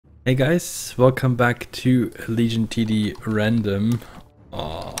Hey guys, welcome back to Legion TD Random.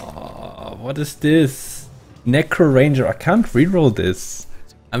 Oh, what is this? Necro Ranger, I can't reroll this.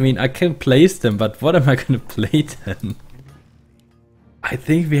 I mean, I can place them, but what am I gonna play then? I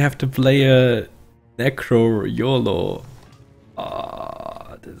think we have to play a Necro YOLO.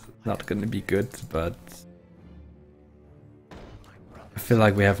 This is not gonna be good, but I feel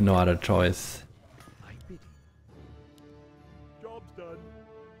like we have no other choice.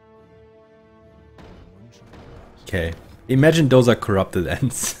 Okay, imagine those are corrupted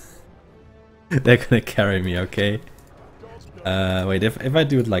ends. They're gonna carry me, okay? Wait, if I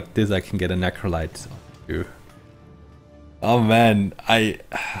do it like this, I can get a Necrolite too. Oh man,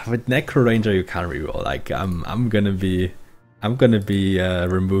 with Necro Ranger you can't reroll. Like I'm gonna be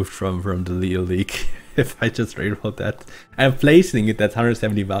removed from the Leo League if I just reroll that. I'm placing it at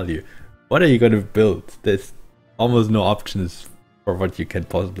 170 value. What are you gonna build? There's almost no options for what you can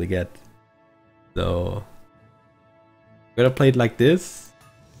possibly get. So I'm gonna play it like this.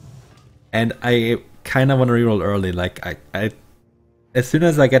 And I kind of want to reroll early. Like I as soon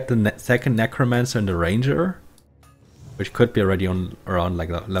as I get the second Necromancer and the Ranger, which could be already on around like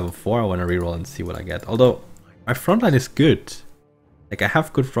level 4, I want to reroll and see what I get. Although my frontline is good. Like I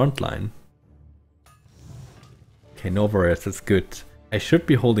have good frontline. Okay, no warriors, that's good. I should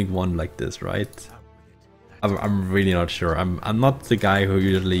be holding one like this, right? I'm really not sure. I'm not the guy who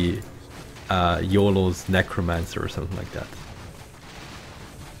usually YOLO's Necromancer or something like that.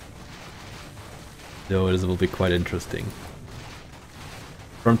 So this will be quite interesting.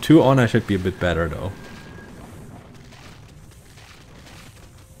 From 2 on I should be a bit better though.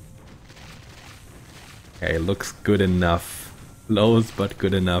 Okay, looks good enough. Lows, but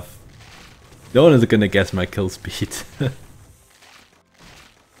good enough. No one is gonna guess my kill speed.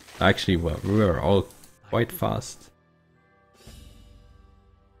 Actually, well, we were all quite fast.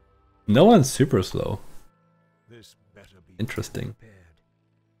 No one's super slow. Interesting.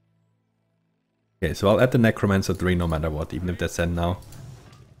 Okay, so I'll add the Necromancer 3 no matter what, even if that's sent now.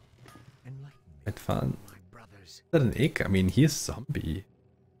 Quite fun. Is that an ick? I mean, he's zombie.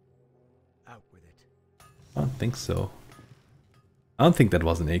 I don't think so. I don't think that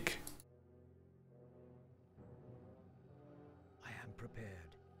was an ick.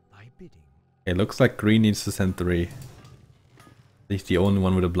 Okay, looks like green needs to send 3. He's the only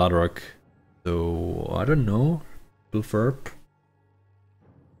one with a blood rock. So I don't know. Filferp.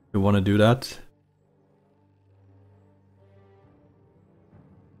 You wanna do that?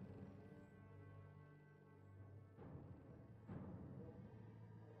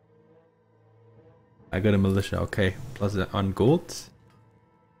 I got a militia, okay. Plus on gold.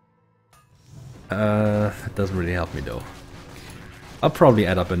 That doesn't really help me though. I'll probably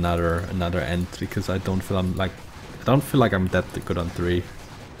add up another end because I don't feel I'm that good on 3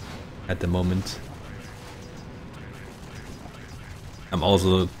 at the moment. I'm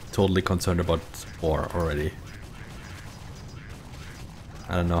also totally concerned about 4 already.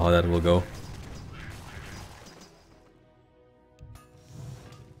 I don't know how that will go.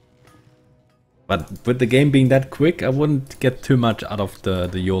 But with the game being that quick, I wouldn't get too much out of the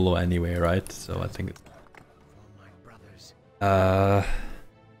YOLO anyway, right? So I think it's...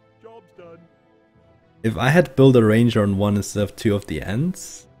 If I had built a Ranger on 1 instead of 2 of the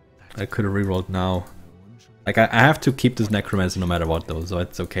ends, I could have rerolled now. Like I have to keep this Necromancer no matter what though, so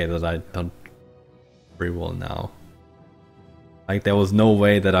it's okay that I don't reroll now. Like there was no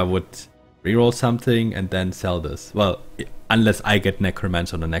way that I would reroll something and then sell this. Well, unless I get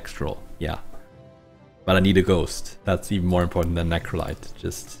Necromancer on the next roll, yeah. But I need a ghost. That's even more important than Necrolite.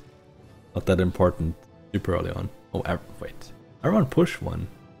 Just not that important super early on. Oh, wait. Everyone push 1.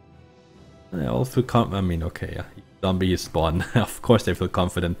 I also can't. I mean, okay, yeah. Zombie spawn. Of course they feel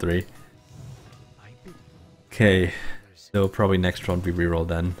confident 3. Okay. So probably next round we reroll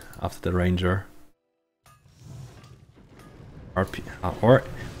then after the Ranger. RP,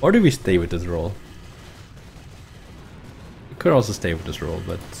 or do we stay with this roll? We could also stay with this roll,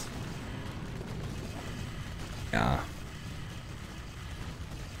 but yeah,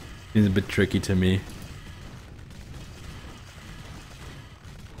 it's a bit tricky to me.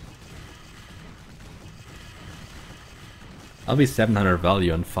 I'll be 700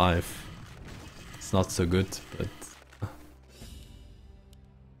 value on 5. It's not so good, but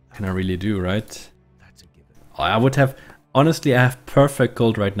can I really do, right? Oh, I would have... Honestly, I have perfect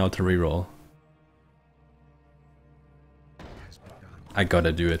gold right now to reroll. I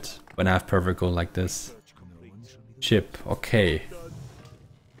gotta do it when I have perfect gold like this. Chip, okay.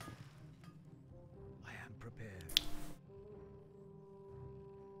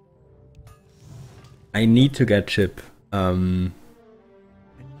 I need to get chip.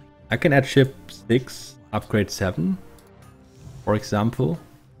 I can add ship 6, upgrade 7, for example.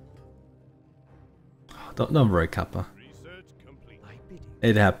 Don't worry, Kappa.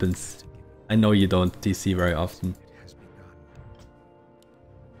 It happens. I know you don't DC very often.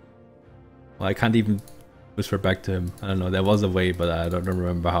 Well, I can't even whisper back to him. I don't know, there was a way, but I don't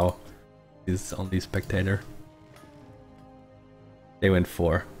remember how. He's only spectator. They went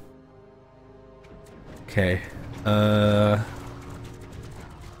 4. Okay.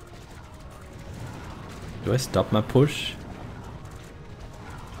 Do I stop my push?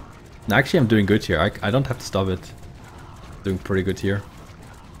 No, actually I'm doing good here. I don't have to stop it. Doing pretty good here.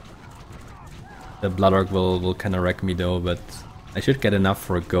 The Blood Orc will kinda wreck me though, but I should get enough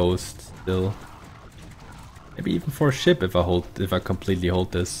for a ghost still. Maybe even for a ship if I completely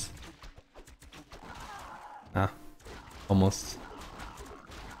hold this. Ah, almost.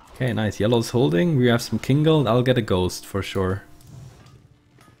 Okay, nice. Yellow's holding. We have some King Gold. I'll get a ghost for sure.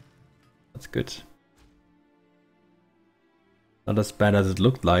 That's good. Not as bad as it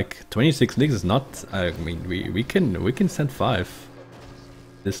looked like. 26 leagues is not. I mean, we can send 5.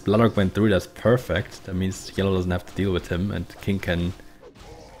 This Blood Orc went through. That's perfect. That means Yellow doesn't have to deal with him, and King can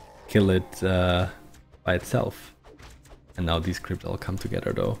kill it by itself. And now these crypts all come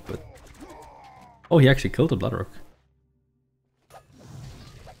together though. But oh, he actually killed the Blood Orc.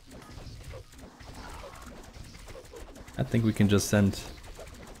 I think we can just send.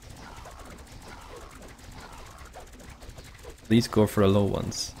 Please go for the low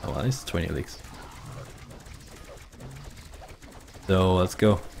ones. Oh, well, it's 20 leagues. So let's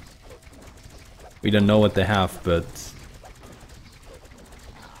go. We don't know what they have, but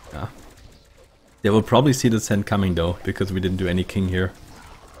yeah. They will probably see the send coming though, because we didn't do any king here.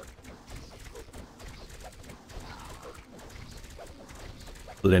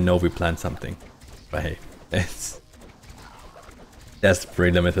 So they know we planned something. But hey, there's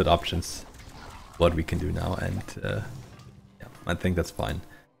pretty limited options what we can do now, and yeah, I think that's fine.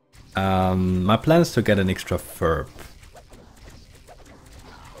 My plan is to get an extra Ferb.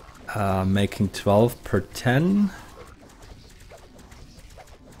 Making 12 per 10.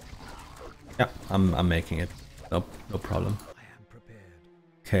 Yeah, I'm making it. Nope, no problem.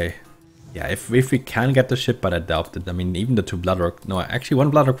 Okay. Yeah, if we can get the ship, but I doubt it. I mean, even the 2 Blood Orc. No, actually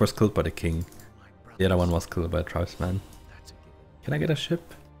one Blood Orc was killed by the king. The other one was killed by a tribesman. Can I get a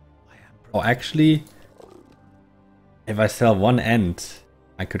ship? Oh, actually, if I sell one end,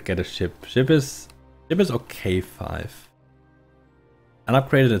 I could get a ship. Ship is okay 5.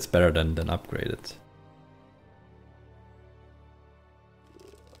 Unupgraded, it's better than upgraded.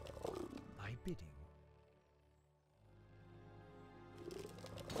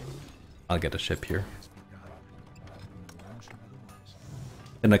 I'll get a ship here.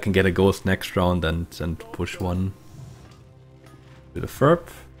 Then I can get a ghost next round and push one to the Ferb.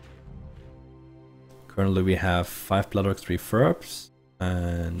 Currently we have 5 Blood Orcs, 3 Ferbs,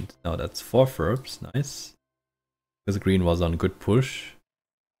 and now that's 4 Ferbs. Nice. Because green was on good push.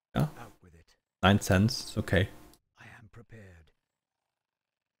 Yeah. 9 cents. Okay. I am prepared.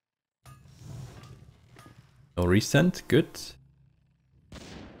 No resend. Good.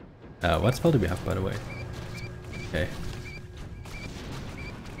 What spell do we have, by the way? Okay.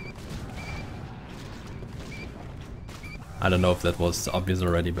 I don't know if that was obvious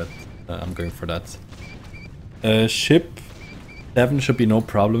already, but I'm going for that. Ship 7 should be no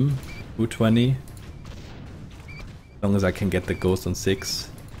problem. 220. As long as I can get the ghost on 6.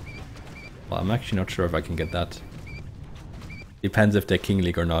 Well, I'm actually not sure if I can get that. Depends if they're King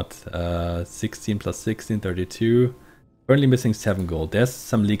League or not. 16 plus 16, 32. Currently missing 7 gold. There's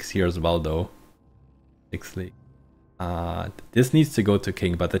some leagues here as well though. 6 league. This needs to go to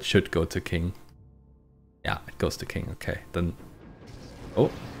King, but it should go to King. Yeah, it goes to King. Okay, then.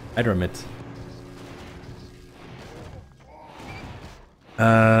 Oh, Hydramid.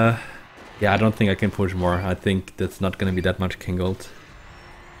 Yeah, I don't think I can push more. I think that's not gonna be that much King gold.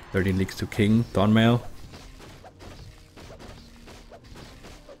 13 leagues to King. Dawnmail.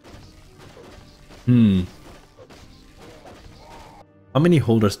 How many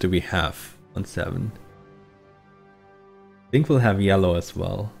holders do we have on 7? I think we'll have yellow as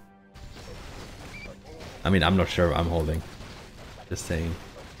well. I mean, I'm not sure I'm holding. Just saying.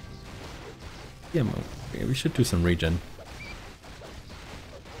 Yeah, we should do some regen.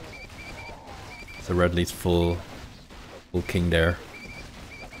 So red leads full king there.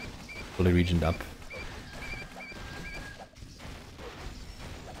 Fully regened up.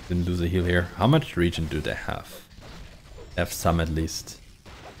 Didn't lose a heal here. How much regen do they have? They have some at least.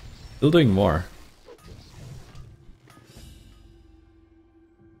 Still doing more.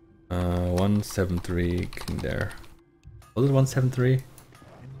 173 king there. Was it 173?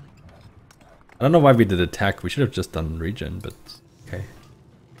 I don't know why we did attack. We should have just done regen, but okay.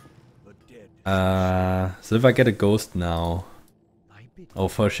 So if I get a ghost now... Oh,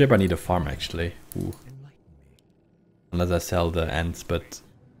 for a ship I need a farm actually. Ooh. Unless I sell the ants, but...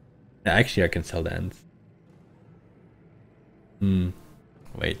 Yeah, actually I can sell the ants.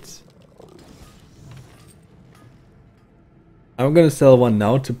 Wait. I'm gonna sell one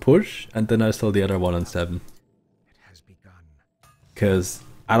now to push, and then I sell the other one on 7. Because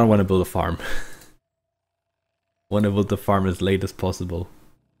I don't want to build a farm. Want to build the farm as late as possible.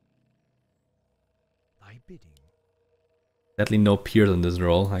 Sadly no piers on this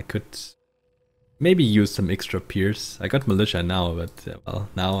roll. I could maybe use some extra piers. I got militia now, but well,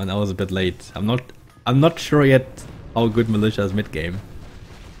 now and I was a bit late. I'm not sure yet how good militia is mid game.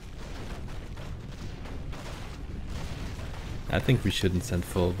 I think we shouldn't send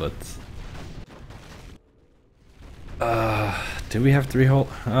full, but do we have 3 whole?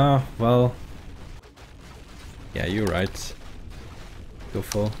 Well, yeah, you're right. Go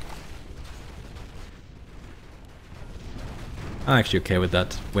full. I'm actually okay with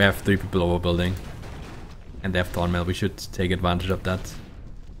that. We have 3 people overbuilding. And they have Thornmail, we should take advantage of that.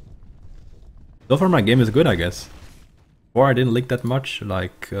 So far my game is good, I guess. Or I didn't leak that much,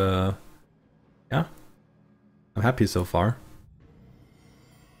 like, yeah. I'm happy so far.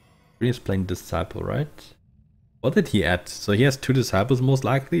 Green is playing Disciple, right? What did he add? So he has 2 Disciples most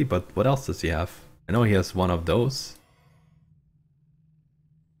likely, but what else does he have? I know he has one of those.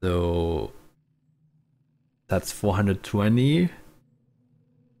 So... That's 420.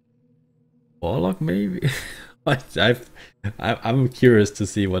 Warlock maybe? I'm curious to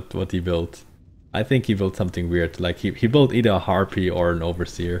see what he built. I think he built something weird. Like he built either a Harpy or an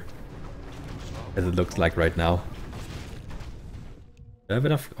Overseer. As it looks like right now. Do I have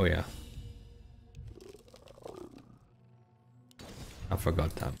enough? Oh yeah. I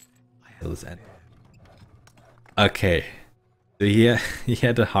forgot that. Okay. So he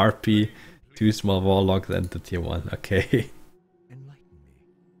had a Harpy, 2 small Warlocks and the tier 1. Okay.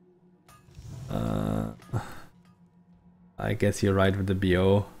 I guess you're right with the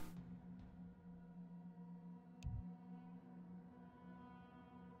BO.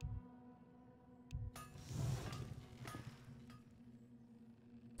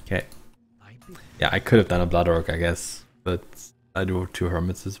 Okay. Yeah, I could have done a Blood Orc, I guess, but I do 2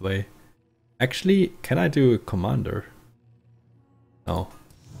 Hermits this way. Actually, can I do a Commander? No.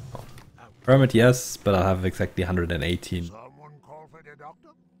 Oh. Hermit, yes, but I'll have exactly 118.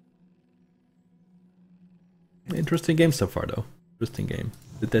 Interesting game so far, though. Interesting game.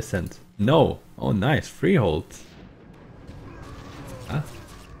 Did they send? No. Oh, nice. Freehold. Ah.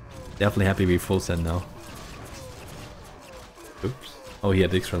 Definitely happy we full send now. Oops. Oh, he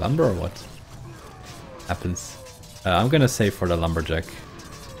had extra lumber or what? Happens. I'm gonna save for the lumberjack.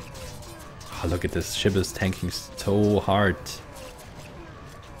 Oh, look at this. Ship is tanking so hard.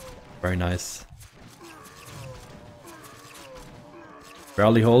 Very nice.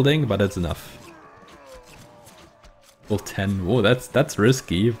 Barely holding, but that's enough. Full 10. Whoa, that's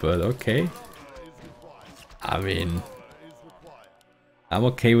risky, but okay. I mean, I'm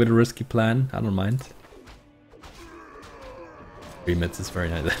okay with a risky plan. I don't mind. 3 mids is very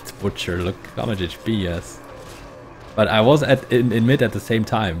nice. That's Butcher. Look how much HP he has. But I was in mid at the same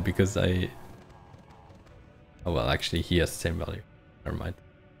time because I... Oh well, actually he has the same value. Never mind.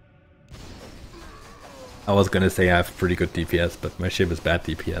 I was gonna say I have pretty good DPS, but my ship is bad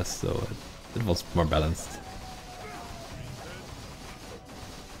DPS, so it was more balanced.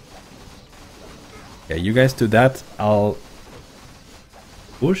 Yeah, you guys do that. I'll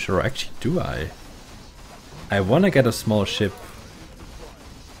push, or actually do I? I wanna get a small ship.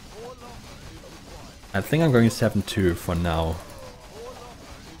 I think I'm going 7-2 for now.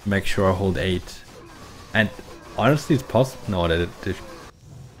 Make sure I hold 8. And honestly, it's possible. No, they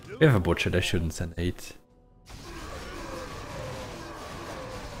have a Butcher, they shouldn't send 8.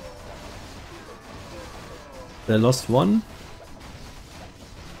 They lost 1.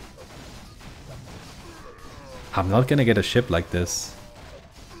 I'm not gonna get a ship like this.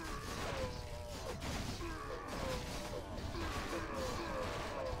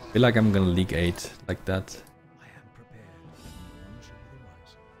 I feel like I'm gonna league 8 like that.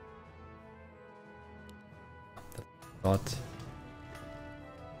 Thought.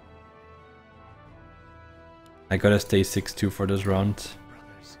 I gotta stay 6-2 for this round.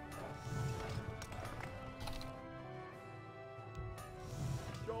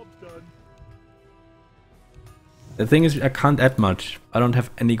 The thing is, I can't add much. I don't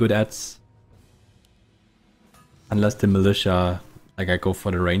have any good adds. Unless the militia, like I go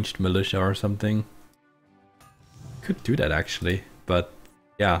for the ranged militia or something. Could do that actually, but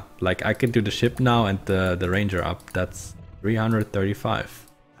yeah, like I can do the ship now and the ranger up. That's 335.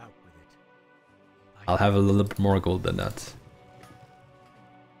 I'll have a little bit more gold than that.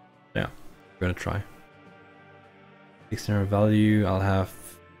 Yeah, we're gonna try. 1600 value. I'll have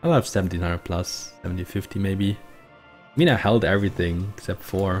 1700 plus, 7050 maybe. I mean, I held everything except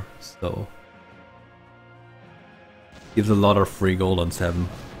 4, so gives a lot of free gold on 7.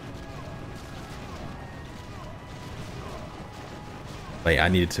 But yeah, I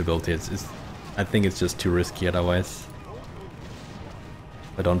needed to build it. I think it's just too risky otherwise.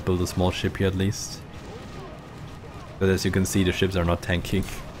 I don't build a small ship here at least. But as you can see, the ships are not tanking.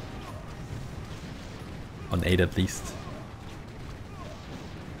 On 8 at least.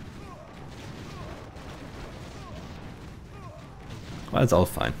 Well, it's all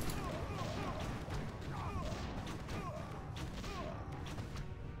fine.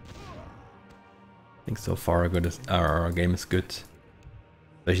 I think so far our game is good.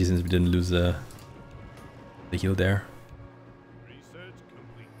 Especially since we didn't lose the heal there.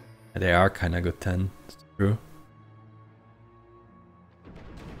 And they are kinda good 10, it's true.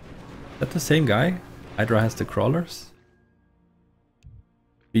 Is that the same guy? Hydra has the crawlers?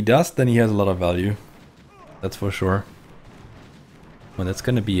 If he does, then he has a lot of value. That's for sure. Well, that's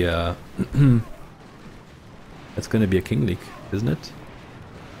gonna be a that's gonna be a King League, isn't it?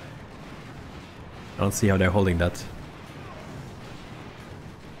 I don't see how they're holding that.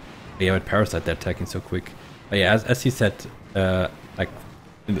 Yeah, with Parasite they're attacking so quick. But yeah, as he said, like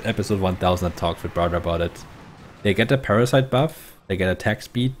in episode 1000 I talked with Brother about it. They get the Parasite buff, they get attack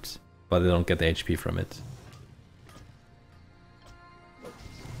speed, but they don't get the HP from it.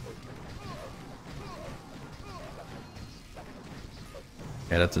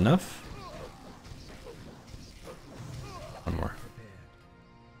 Yeah, that's enough. One more.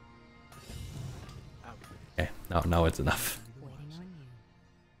 Okay, now it's enough.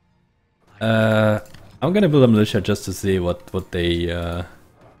 I'm gonna build a militia just to see what the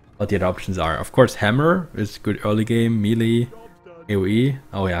other options are. Of course, Hammer is good early game, melee, AoE.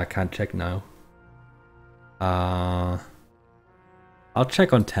 Oh yeah, I can't check now. I'll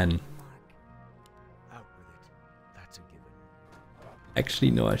check on 10.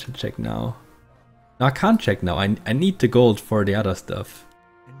 Actually, no, I should check now. No, I can't check now. I need the gold for the other stuff.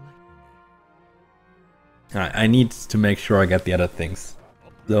 I need to make sure I get the other things.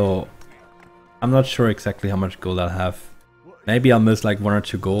 So I'm not sure exactly how much gold I'll have. Maybe I'll miss like 1 or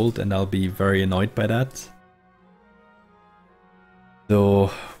 2 gold and I'll be very annoyed by that.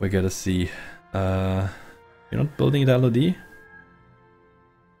 So we gotta see. You're not building the LOD?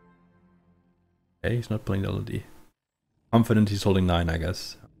 Okay, he's not building the LOD. Confident he's holding 9, I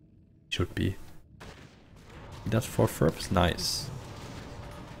guess. Should be. He does 4 FERPs, nice.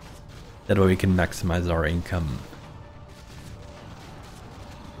 That way we can maximize our income.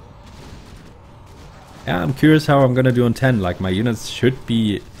 Yeah, I'm curious how I'm gonna do on 10. Like, my units should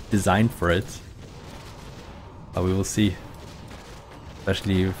be designed for it. But we will see.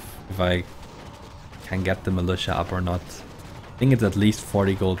 Especially if I can get the militia up or not. I think it's at least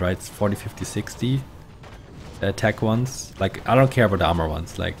 40 gold, right? It's 40, 50, 60. The attack ones. Like, I don't care about the armor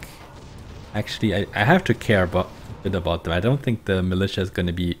ones. Like, actually, I have to care a bit about them. I don't think the militia is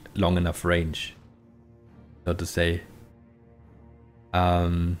gonna be long enough range, so to say.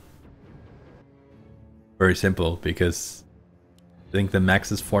 Very simple, because I think the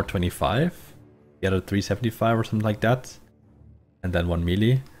max is 425, the other 375 or something like that, and then 1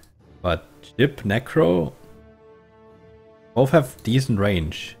 melee. But Ship, Necro, both have decent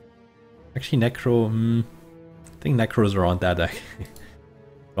range. Actually, Necro, I think Necro is around that actually.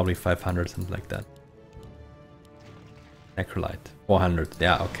 Probably 500, something like that. Necrolite, 400,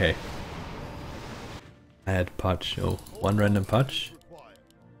 yeah, okay. I had Pudge, oh, 1 random Pudge.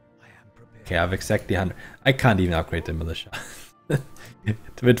 Okay, I have exactly 100. I can't even upgrade the militia.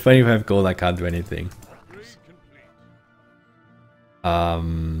 With 25 gold, I can't do anything.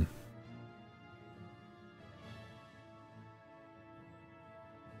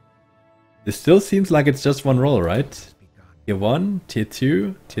 This still seems like it's just one roll, right? Tier 1, Tier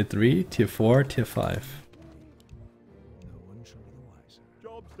 2, Tier 3, Tier 4, Tier 5.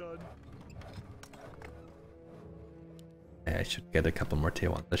 Yeah, I should get a couple more Tier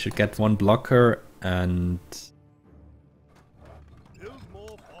 1s. I should get 1 blocker and...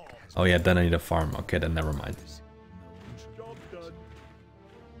 Oh yeah, then I need a farm. Okay, then never mind.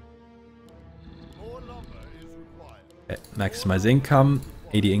 Okay, maximize income.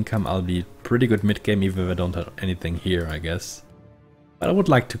 80 income, I'll be pretty good mid-game even if I don't have anything here, I guess. But I would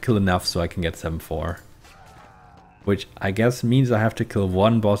like to kill enough so I can get 7-4. Which I guess means I have to kill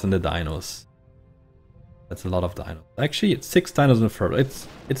 1 boss in the dinos. That's a lot of dinos. Actually, it's 6 dinos in the first.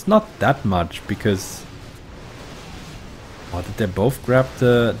 It's not that much because... Oh, did they both grab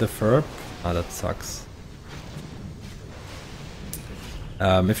the Ferb? Oh, that sucks.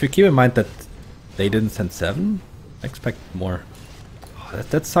 If you keep in mind that they didn't send 7, I expect more. Oh,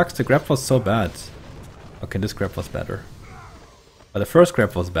 that sucks, the grab was so bad. Okay, this grab was better. But the first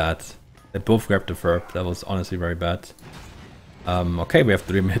grab was bad. They both grabbed the Ferb, that was honestly very bad. Okay, we have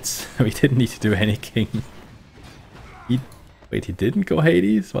 3 mids. We didn't need to do any king. Wait, he didn't go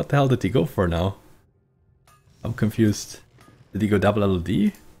Hades? What the hell did he go for now? I'm confused. Did he go double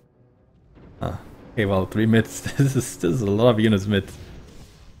LOD? Ah, okay, well, 3 mids. This is a lot of units mid.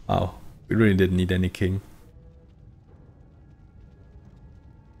 Wow, we really didn't need any king.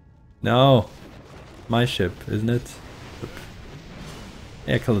 No, my ship, isn't it?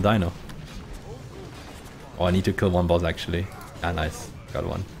 Yeah, kill the dino. Oh, I need to kill one boss actually. Ah, nice, got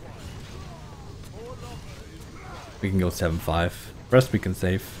one. We can go 7-5. Rest we can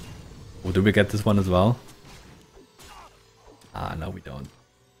save. Oh, do we get this one as well? Ah, no, we don't.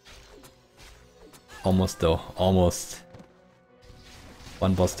 Almost though, almost.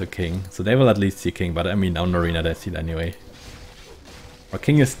 One boss to king, so they will at least see king, but I mean on arena they see it anyway. Our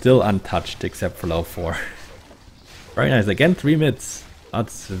king is still untouched except for level 4. Very nice, again 3 mids.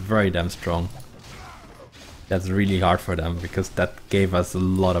 That's very damn strong. That's really hard for them because that gave us a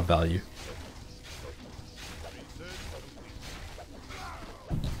lot of value.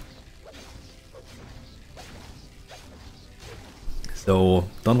 So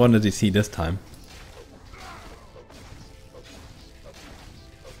don't want to DC this time.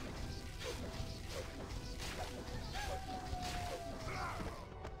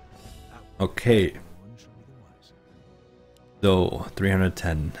 Okay, so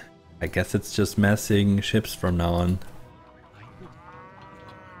 310. I guess it's just massing ships from now on.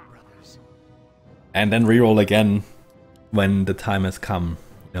 And then reroll again when the time has come,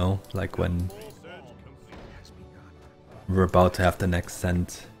 you know, like when we're about to have the next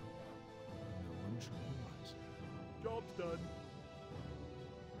send.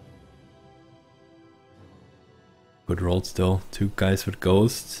 Good roll still. 2 guys with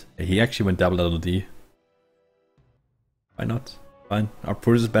ghosts. He actually went double LOD. Why not? Fine. Our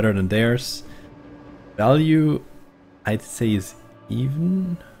purse is better than theirs. Value, I'd say, is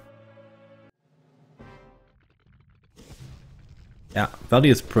even. Yeah,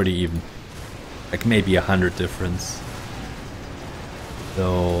 value is pretty even. Like maybe 100 difference.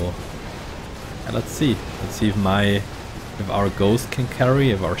 So yeah, let's see. Let's see if our ghost can carry,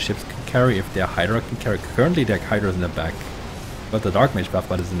 if our ships can carry, if their Hydra can carry. Currently their Hydra is in the back. But the Dark Mage buff,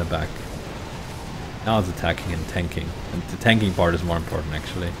 but is in the back. Now it's attacking and tanking. And the tanking part is more important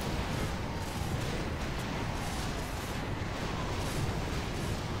actually.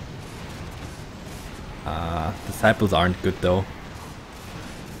 Disciples aren't good though.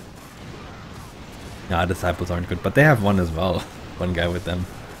 Nah, disciples aren't good, but they have one as well. One guy with them.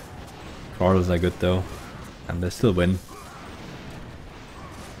 Crawlers are good though. And they still win.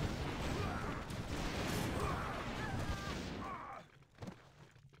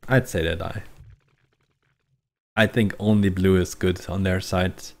 I'd say they die. I think only blue is good on their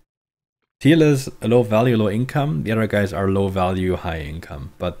side. Teal is a low value, low income. The other guys are low value, high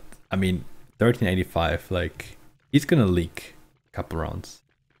income. But I mean, 1385, like, he's gonna leak a couple rounds.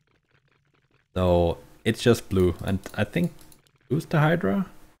 So it's just blue, and I think blue's the Hydra?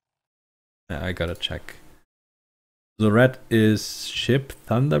 Yeah, I gotta check. So red is ship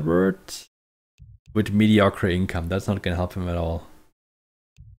Thunderbird with mediocre income. That's not gonna help him at all.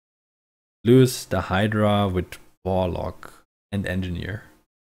 Blue is the Hydra with Warlock and Engineer.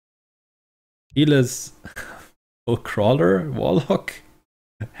 Teal is full Crawler, Warlock,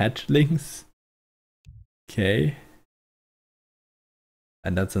 Hatchlings. Okay.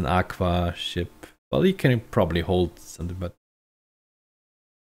 And that's an Aqua ship. Well, he can probably hold something, but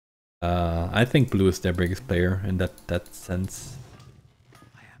I think blue is their biggest player in that sense.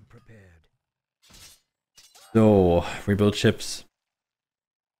 I am prepared. So rebuild ships.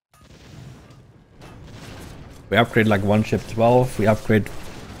 We upgrade like one ship 12, we upgrade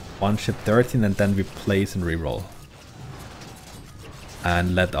one ship 13, and then we place and reroll.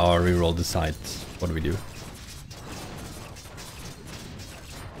 And let our reroll decide what we do.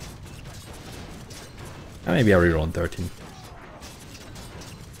 And maybe I reroll on 13.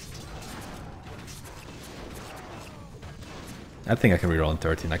 I think I can reroll on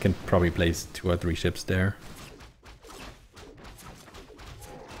 13. I can probably place 2 or 3 ships there.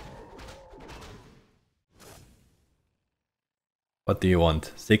 What do you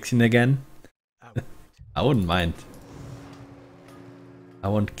want? 16 again? I wouldn't mind. I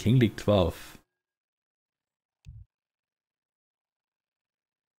want King League 12.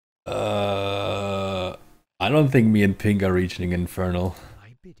 I don't think me and Pink are reaching Infernal.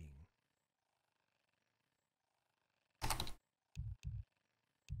 My bidding.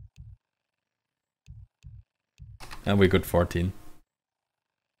 And we're good 14.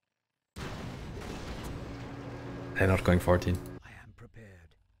 They're not going 14. I am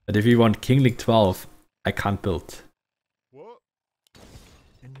prepared. But if you want King League 12, I can't build.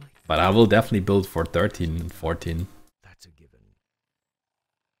 But I will definitely build for 13 and 14. That's a given.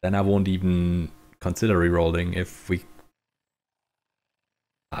 Then I won't even consider rerolling if we...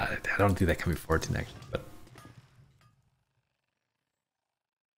 I don't think that can be 14 actually, but...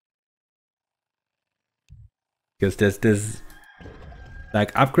 Because there's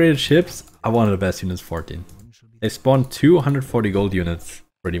like upgraded ships, I wanted the best units 14. They spawned 240 gold units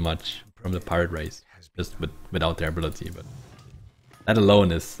pretty much from the pirate race, just without their ability, but that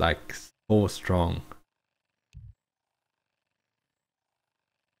alone is like so strong.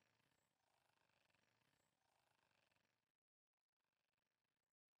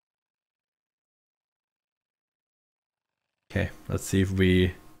 Okay, let's see if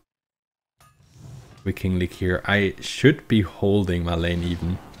we King League here. I should be holding my lane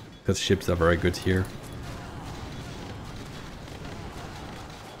even, because ships are very good here.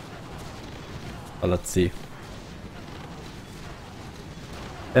 But let's see.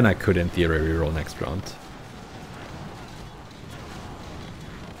 Then I could in theory reroll next round.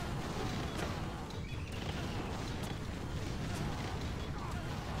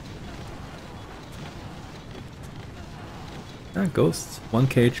 Ah, Ghost,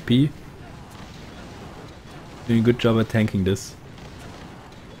 1k HP. Doing a good job at tanking this.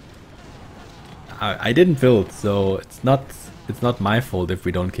 I didn't build, so it's not my fault if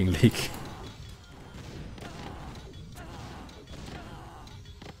we don't King League.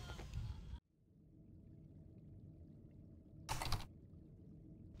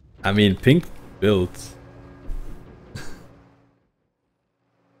 I mean, Pink built.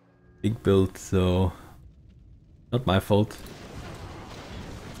 Pink built, so not my fault.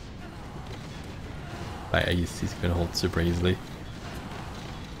 He's gonna hold super easily.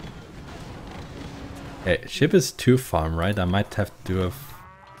 Okay, ship is 2 farm, right? I might have to do a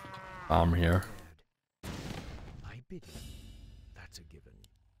farm here. My bidding. That's a given.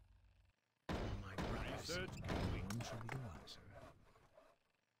 My brothers. One shall be the wiser.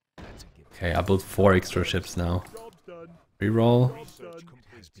 That's a given. Okay, I built 4 extra ships now. Reroll. Research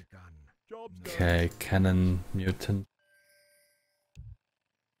has begun. Okay, cannon, mutant.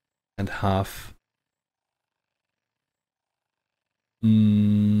 And half. Out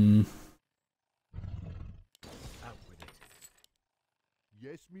with it.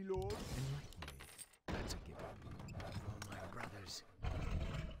 Yes, my lord. Enlighten me. That's a given. For my brothers.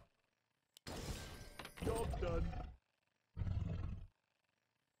 Job done.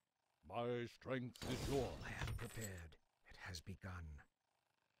 My strength is yours. I am prepared. It has begun.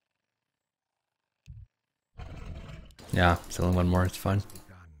 Yeah, selling one more, it's fine.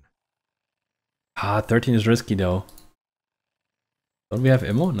 Begun. Ah, 13 is risky though. Don't we have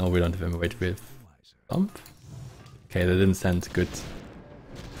ammo? No, we don't have ammo. Wait, we have bump? Okay, that didn't sound good.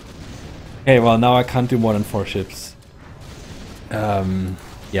 Okay, well now I can't do more than 4 ships.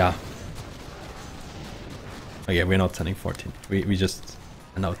 Yeah. Okay, we're not sending 14. We just...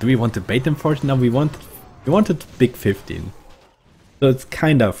 No, do we want to bait them 14? No, we wanted big 15. So it's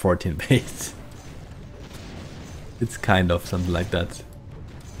kind of 14 bait. It's kind of something like that.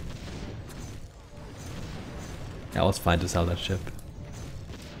 Yeah, I was fine to sell that ship.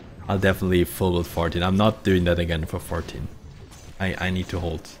 I'll definitely full with 14. I'm not doing that again for 14. I need to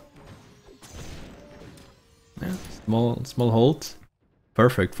hold. Yeah, small hold.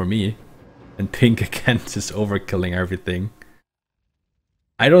 Perfect for me. And Pink again just overkilling everything.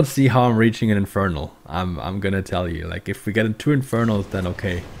 I don't see how I'm reaching an Infernal. I'm gonna tell you. Like if we get 2 Infernals, then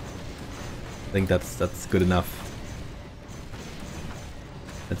okay. I think that's good enough.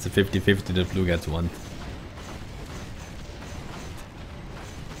 It's a 50-50 that blue gets 1.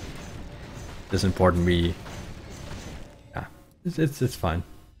 It's important we... Yeah, it's fine.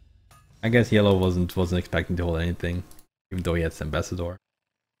 I guess yellow wasn't expecting to hold anything, even though he had Ambassador.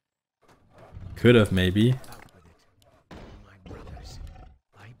 Could have maybe.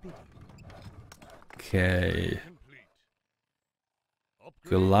 Okay.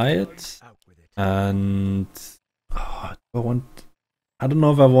 Goliath. And... Oh, I don't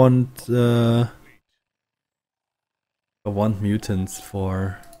know if I want mutants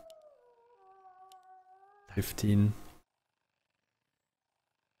for 15.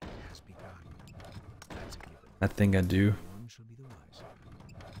 I think I do.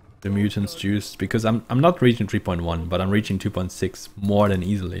 the mutants juiced, because I'm not reaching 3.1, but I'm reaching 2.6 more than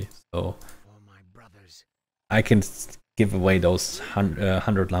easily. So I can give away those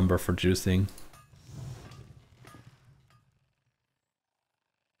 100 lumber for juicing.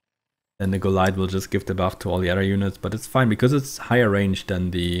 Then the Goliath will just give the buff to all the other units, but it's fine because it's higher range than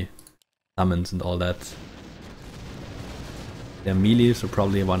the summons and all that. Their melee are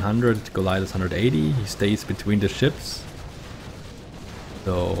probably 100, Goliath is 180, he stays between the ships.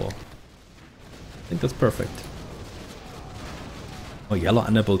 So I think that's perfect. Oh, yellow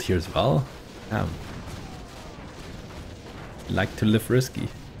underbuild here as well? Damn. Like to live risky.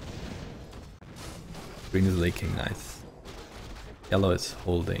 Green is leaking, nice. Yellow is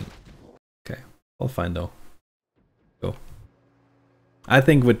holding. Okay, all fine though. Go. I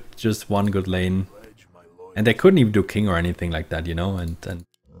think with just one good lane, and they couldn't even do king or anything like that, you know, and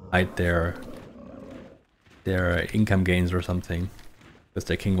hide their income gains or something, because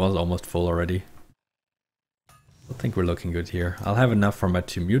their king was almost full already. I think we're looking good here. I'll have enough for my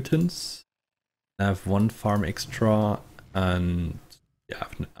 2 mutants. I have 1 farm extra, and yeah,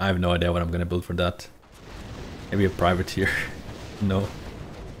 I have no idea what I'm gonna build for that. Maybe a privateer. No.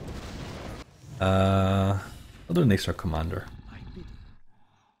 I'll do an extra commander.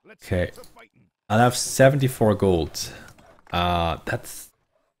 Okay. I'll have 74 gold. That's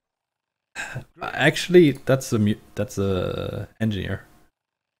actually that's a engineer.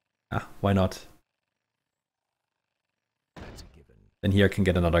 Ah, why not? Then here I can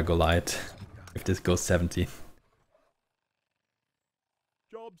get another Goliath if this goes 17.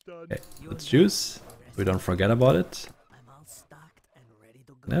 Okay, let's choose. We don't forget about it.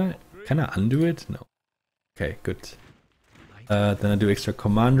 Can I undo it? No. Okay, good. Then I do extra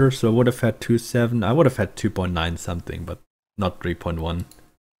commander, so I would have had 2.7. I would have had 2.9 something, but not 3.1.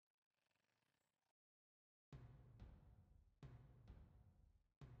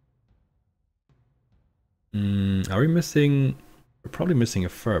 Are we missing? We're probably missing a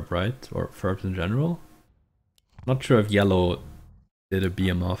Ferb, right? Or Ferbs in general? Not sure if yellow did a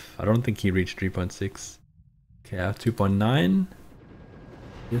BM off. I don't think he reached 3.6. Okay, I have 2.9.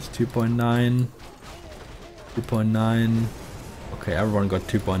 Here's 2.9. 2.9. Okay, everyone got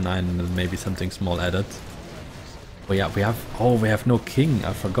 2.9 and then maybe something small added. Oh yeah, we have no king,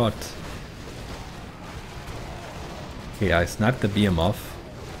 I forgot. Okay, I sniped the BM off.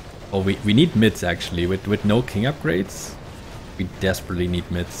 Oh, we need mids actually, with no king upgrades. We desperately need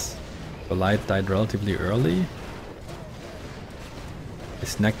mids. Goliath died relatively early. I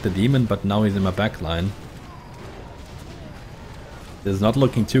snagged the demon, but now he's in my backline. This is not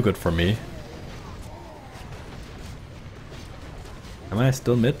looking too good for me. Am I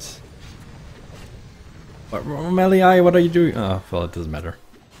still mid? Melee, what are you doing? Oh, well, it doesn't matter.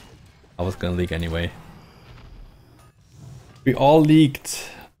 I was gonna leak anyway. We all leaked.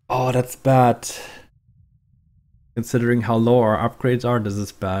 Oh, that's bad. Considering how low our upgrades are, this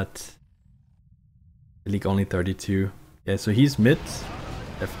is bad. We leak only 32. Yeah, so he's mid.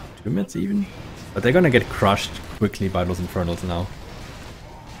 They have 2 mids even. But they're gonna get crushed quickly by those infernals now.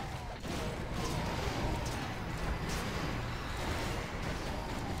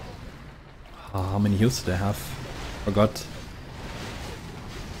 Oh, how many heals do they have? Forgot.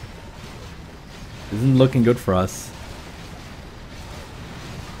 This isn't looking good for us.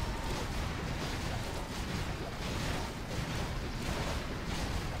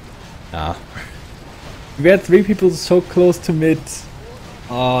 Ah. We had 3 people so close to mid.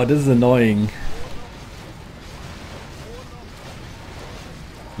 Oh, this is annoying.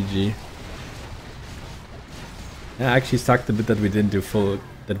 GG. Yeah, I actually sucked a bit that we didn't have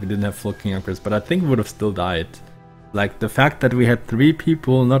full king upgrades, but I think we would have still died. Like the fact that we had 3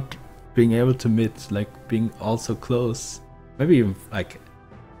 people not being able to mid, like being all so close. Maybe even like,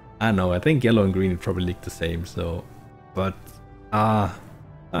 I don't know, I think yellow and green would probably leak the same, so, but I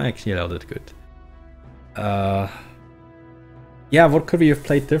actually held it good. Yeah, what could we have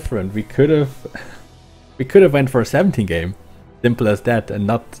played different? We could have went for a 17 game. Simple as that, and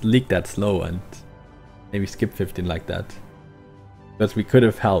not leak that slow and maybe skip 15 like that. Because we could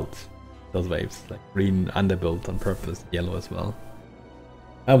have held those waves, like green underbuilt on purpose, yellow as well.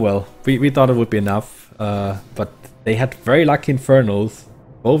 Oh well, we thought it would be enough, but they had very lucky infernals.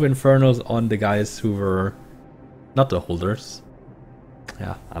 Both infernals on the guys who were not the holders.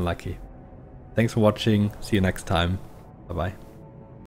 Yeah, unlucky. Thanks for watching. See you next time. Bye bye.